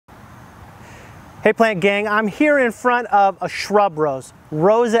Hey plant gang, I'm here in front of a shrub rose.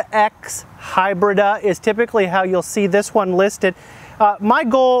 Rosa X hybrida is typically how you'll see this one listed. My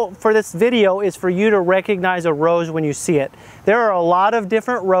goal for this video is for you to recognize a rose when you see it. There are a lot of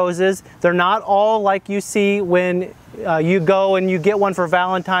different roses. They're not all like you see when you go and you get one for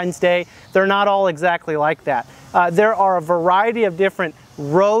Valentine's Day. They're not all exactly like that. There are a variety of different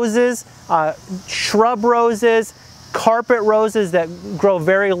roses, shrub roses, carpet roses that grow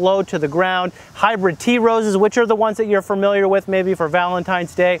very low to the ground, hybrid tea roses, which are the ones that you're familiar with maybe for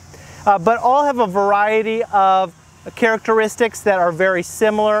Valentine's Day, but all have a variety of characteristics that are very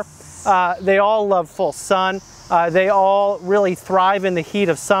similar. They all love full sun. They all really thrive in the heat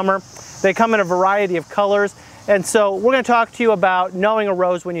of summer. They come in a variety of colors, and so we're going to talk to you about knowing a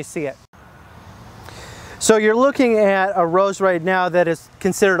rose when you see it. So you're looking at a rose right now that is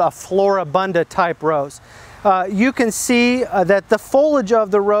considered a floribunda type rose. You can see that the foliage of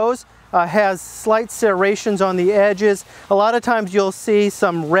the rose has slight serrations on the edges. A lot of times you'll see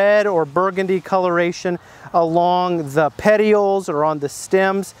some red or burgundy coloration along the petioles or on the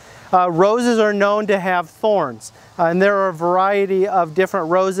stems. Roses are known to have thorns, and there are a variety of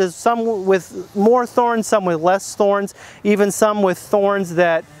different roses, some with more thorns, some with less thorns, even some with thorns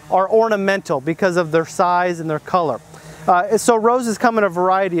that are ornamental because of their size and their color. So roses come in a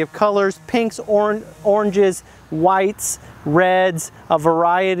variety of colors: pinks, oranges, whites, reds, a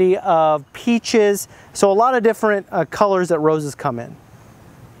variety of peaches. So a lot of different colors that roses come in.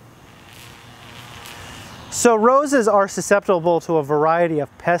 So roses are susceptible to a variety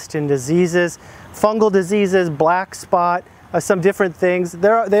of pests and diseases, fungal diseases, black spot, some different things.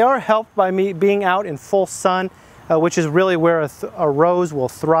 They are helped by being out in full sun, which is really where a rose will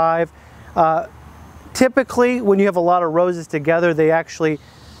thrive. Typically, when you have a lot of roses together, they actually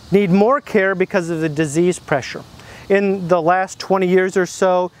need more care because of the disease pressure. In the last 20 years or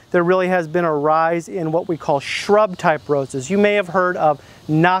so, there really has been a rise in what we call shrub type roses. You may have heard of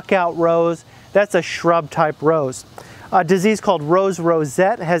knockout rose. That's a shrub type rose. A disease called rose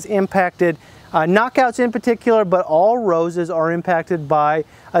rosette has impacted knockouts in particular, but all roses are impacted by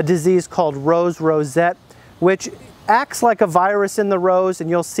a disease called rose rosette, which acts like a virus in the rose, and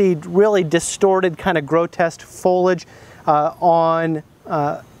you'll see really distorted, kind of grotesque foliage on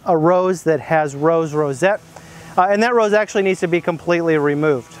a rose that has rose rosette. And that rose actually needs to be completely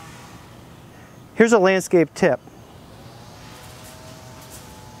removed. Here's a landscape tip.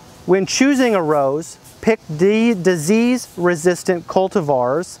 When choosing a rose, pick disease-resistant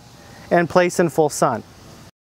cultivars and place in full sun.